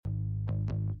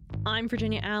I'm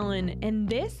Virginia Allen, and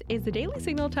this is the Daily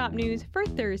Signal Top News for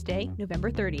Thursday, November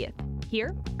 30th.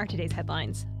 Here are today's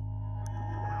headlines.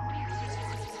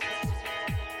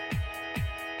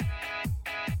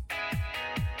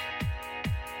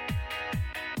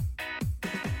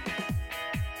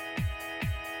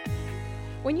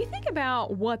 When you think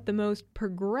about what the most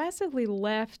progressively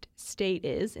left state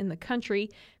is in the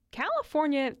country,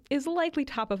 California is likely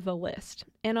top of the list.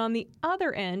 And on the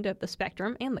other end of the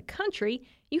spectrum and the country,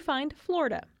 you find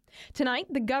Florida. Tonight,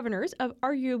 the governors of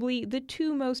arguably the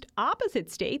two most opposite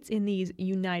states in these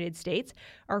United States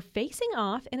are facing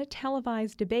off in a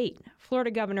televised debate.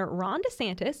 Florida Governor Ron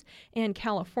DeSantis and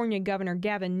California Governor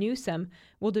Gavin Newsom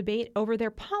will debate over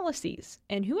their policies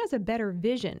and who has a better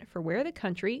vision for where the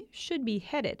country should be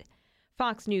headed.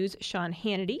 Fox News' Sean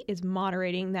Hannity is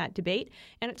moderating that debate,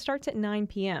 and it starts at 9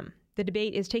 p.m. The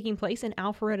debate is taking place in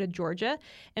Alpharetta, Georgia,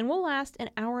 and will last an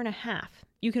hour and a half.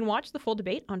 You can watch the full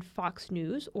debate on Fox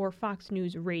News or Fox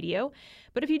News Radio,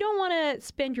 but if you don't want to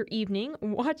spend your evening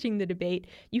watching the debate,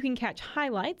 you can catch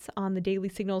highlights on the Daily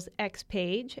Signal's X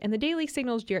page, and the Daily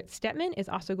Signal's Jarrett Stepman is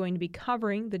also going to be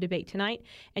covering the debate tonight,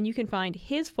 and you can find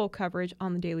his full coverage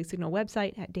on the Daily Signal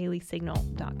website at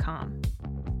dailysignal.com.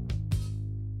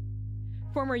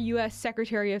 Former U.S.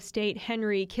 Secretary of State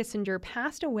Henry Kissinger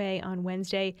passed away on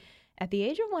Wednesday at the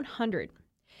age of 100.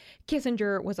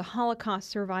 Kissinger was a Holocaust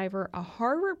survivor, a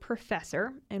Harvard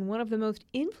professor, and one of the most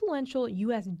influential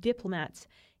U.S. diplomats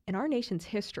in our nation's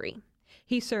history.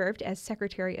 He served as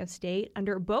Secretary of State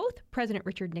under both President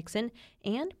Richard Nixon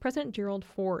and President Gerald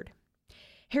Ford.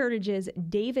 Heritage's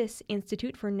Davis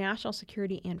Institute for National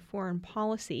Security and Foreign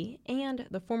Policy and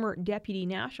the former Deputy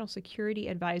National Security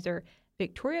Advisor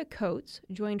Victoria Coates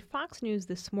joined Fox News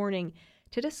this morning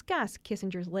to discuss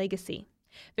Kissinger's legacy.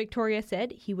 Victoria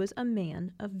said he was a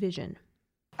man of vision.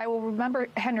 I will remember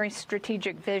Henry's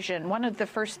strategic vision. One of the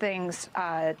first things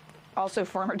also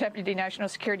former Deputy National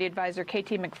Security Advisor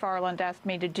K.T. McFarland asked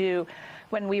me to do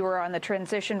when we were on the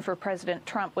transition for President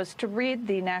Trump was to read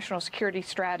the national security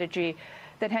strategy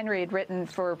that Henry had written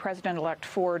for President-elect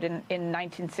Ford in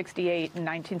 1968 and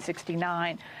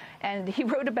 1969. And he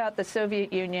wrote about the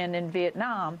Soviet Union and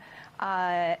Vietnam.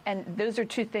 And those are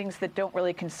two things that don't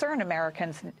really concern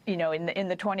Americans, in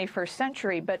the 21st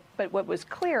century. But what was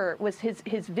clear was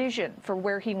his vision for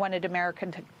where he wanted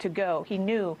America to go. He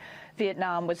knew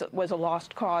Vietnam was a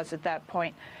lost cause at that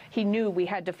point. He knew we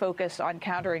had to focus on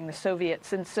countering the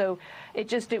Soviets. And so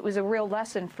it was a real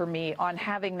lesson for me on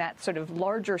having that sort of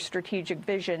larger strategic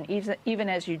vision, even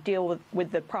as you deal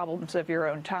with the problems of your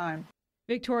own time.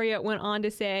 Victoria went on to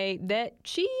say that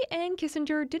she and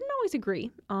Kissinger didn't always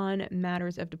agree on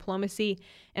matters of diplomacy.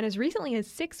 And as recently as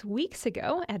 6 weeks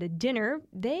ago at a dinner,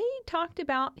 they talked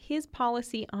about his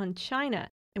policy on China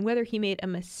and whether he made a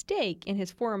mistake in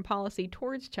his foreign policy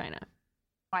towards China.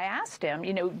 I asked him,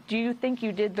 do you think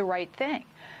you did the right thing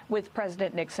with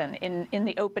President Nixon in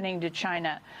the opening to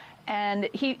China? And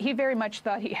he very much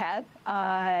thought he had.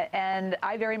 And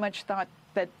I very much thought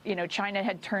that, China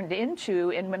had turned into,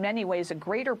 in many ways, a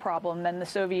greater problem than the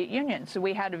Soviet Union. So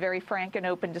we had a very frank and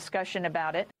open discussion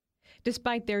about it.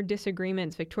 Despite their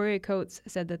disagreements, Victoria Coates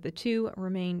said that the two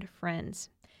remained friends.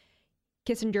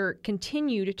 Kissinger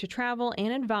continued to travel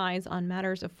and advise on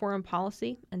matters of foreign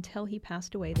policy until he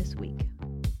passed away this week.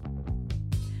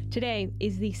 Today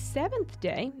is the seventh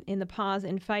day in the pause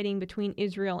in fighting between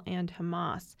Israel and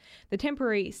Hamas. The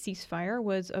temporary ceasefire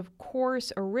was, of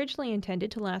course, originally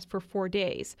intended to last for 4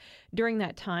 days. During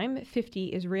that time, 50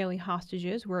 Israeli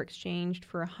hostages were exchanged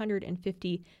for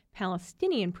 150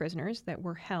 Palestinian prisoners that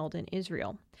were held in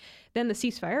Israel. Then the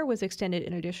ceasefire was extended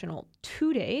an additional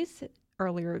 2 days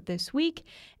earlier this week,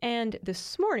 and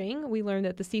this morning we learned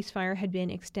that the ceasefire had been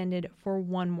extended for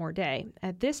one more day.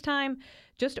 At this time,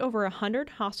 just over 100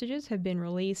 hostages have been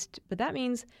released, but that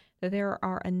means that there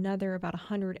are another about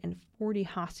 140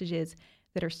 hostages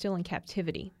that are still in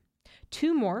captivity.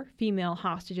 2 more female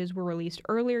hostages were released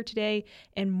earlier today,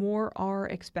 and more are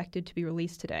expected to be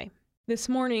released today. This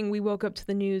morning, we woke up to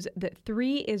the news that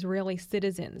 3 Israeli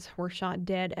citizens were shot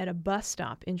dead at a bus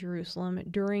stop in Jerusalem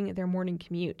during their morning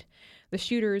commute. The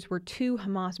shooters were 2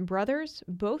 Hamas brothers.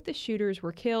 Both the shooters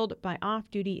were killed by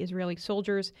off-duty Israeli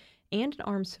soldiers and an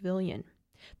armed civilian.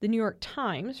 The New York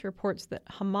Times reports that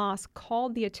Hamas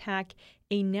called the attack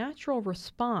a natural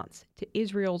response to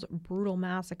Israel's brutal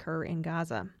massacre in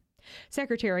Gaza.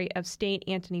 Secretary of State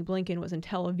Antony Blinken was in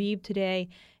Tel Aviv today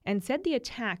and said the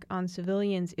attack on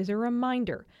civilians is a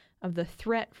reminder of the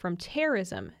threat from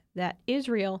terrorism that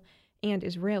Israel and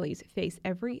Israelis face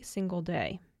every single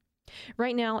day.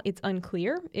 Right now, it's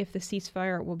unclear if the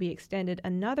ceasefire will be extended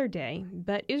another day,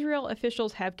 but Israel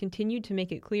officials have continued to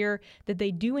make it clear that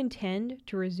they do intend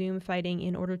to resume fighting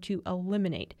in order to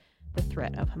eliminate the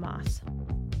threat of Hamas.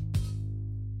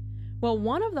 Well,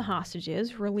 one of the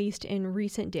hostages released in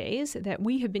recent days that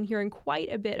we have been hearing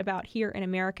quite a bit about here in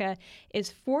America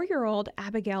is 4-year-old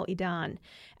Abigail Edan.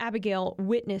 Abigail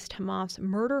witnessed Hamas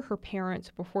murder her parents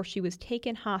before she was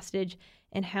taken hostage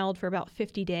and held for about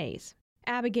 50 days.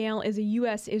 Abigail is a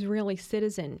U.S.-Israeli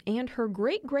citizen, and her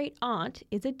great-great-aunt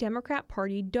is a Democrat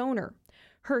Party donor,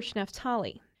 Hirsch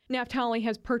Naftali. Naftali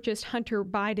has purchased Hunter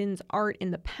Biden's art in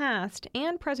the past,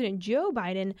 and President Joe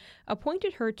Biden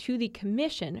appointed her to the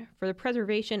Commission for the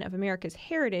Preservation of America's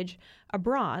Heritage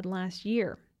abroad last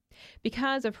year.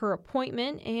 Because of her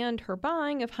appointment and her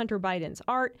buying of Hunter Biden's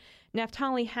art,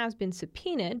 Naftali has been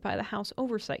subpoenaed by the House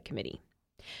Oversight Committee.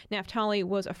 Naftali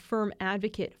was a firm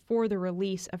advocate for the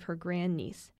release of her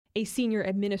grandniece. A senior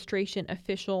administration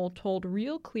official told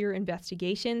Real Clear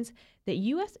Investigations that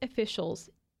U.S. officials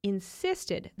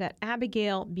insisted that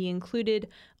Abigail be included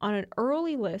on an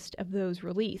early list of those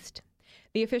released.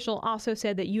 The official also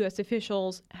said that U.S.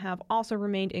 officials have also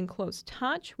remained in close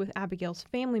touch with Abigail's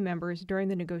family members during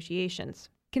the negotiations.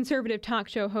 Conservative talk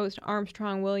show host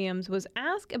Armstrong Williams was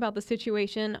asked about the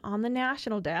situation on the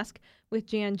national desk with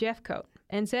Jan Jeffcoat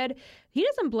and said he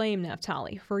doesn't blame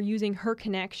Naftali for using her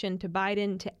connection to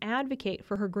Biden to advocate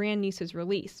for her grandniece's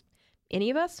release.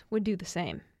 Any of us would do the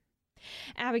same.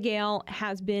 Abigail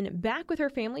has been back with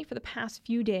her family for the past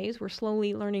few days. We're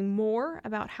slowly learning more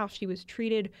about how she was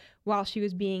treated while she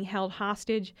was being held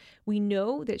hostage. We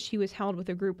know that she was held with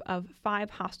a group of 5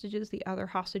 hostages, the other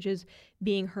hostages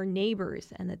being her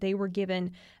neighbors, and that they were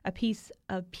given a piece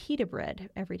of pita bread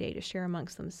every day to share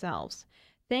amongst themselves.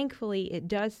 Thankfully, it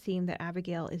does seem that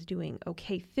Abigail is doing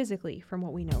okay physically from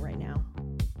what we know right now.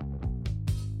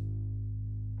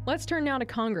 Let's turn now to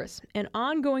Congress, an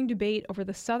ongoing debate over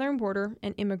the southern border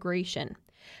and immigration.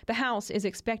 The House is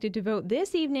expected to vote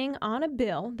this evening on a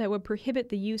bill that would prohibit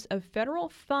the use of federal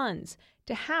funds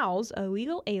to house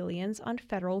illegal aliens on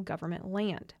federal government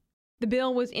land. The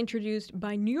bill was introduced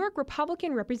by New York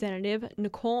Republican Representative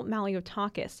Nicole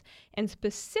Maliotakis, and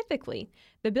specifically,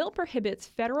 the bill prohibits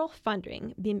federal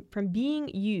funding from being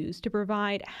used to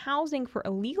provide housing for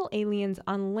illegal aliens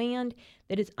on land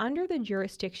that is under the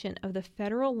jurisdiction of the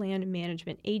federal land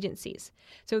management agencies.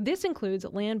 So this includes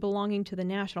land belonging to the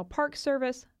National Park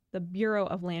Service, the Bureau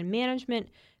of Land Management,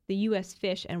 the U.S.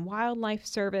 Fish and Wildlife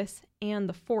Service, and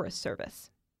the Forest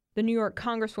Service. The New York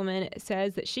Congresswoman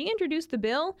says that she introduced the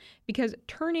bill because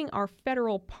turning our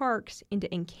federal parks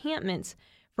into encampments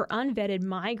for unvetted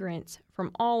migrants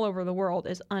from all over the world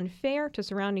is unfair to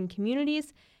surrounding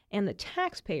communities and the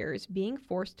taxpayers being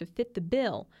forced to fit the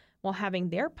bill while having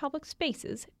their public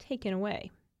spaces taken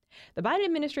away. The Biden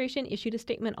administration issued a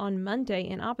statement on Monday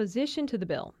in opposition to the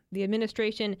bill. The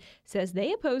administration says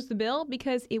they oppose the bill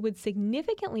because it would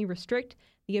significantly restrict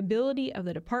the ability of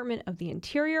the Department of the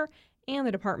Interior and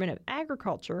the Department of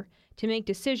Agriculture to make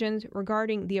decisions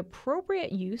regarding the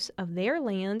appropriate use of their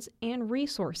lands and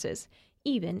resources,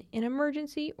 even in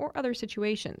emergency or other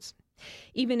situations.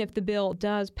 Even if the bill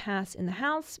does pass in the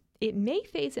House, it may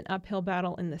face an uphill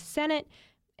battle in the Senate,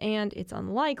 and it's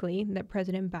unlikely that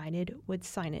President Biden would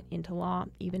sign it into law,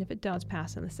 even if it does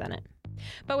pass in the Senate.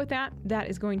 But with that, that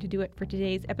is going to do it for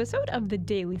today's episode of the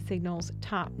Daily Signal's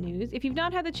Top News. If you've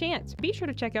not had the chance, be sure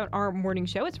to check out our morning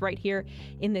show. It's right here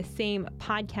in the same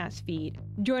podcast feed.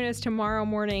 Join us tomorrow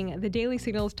morning. The Daily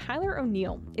Signal's Tyler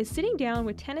O'Neill is sitting down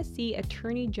with Tennessee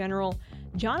Attorney General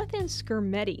Jonathan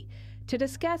Skrmetti to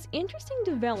discuss interesting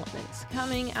developments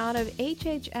coming out of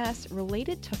HHS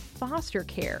related to foster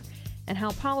care and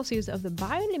how policies of the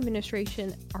Biden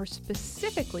administration are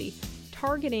specifically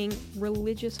targeting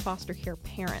religious foster care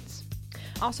parents.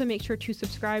 Also, make sure to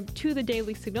subscribe to the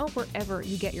Daily Signal wherever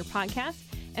you get your podcasts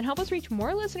and help us reach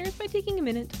more listeners by taking a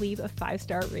minute to leave a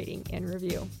 5-star rating and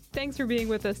review. Thanks for being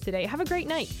with us today. Have a great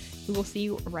night. We will see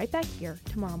you right back here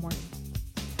tomorrow morning.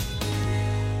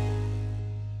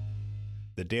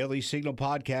 The Daily Signal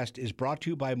podcast is brought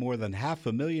to you by more than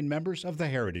 500,000 members of the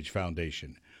Heritage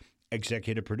Foundation.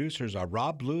 Executive producers are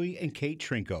Rob Bluey and Kate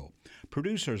Trinko.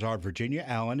 Producers are Virginia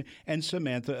Allen and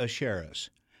Samantha Asheris.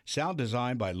 Sound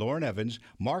design by Lauren Evans,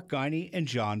 Mark Guiney, and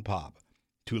John Popp.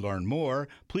 To learn more,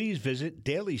 please visit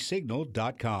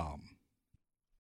dailysignal.com.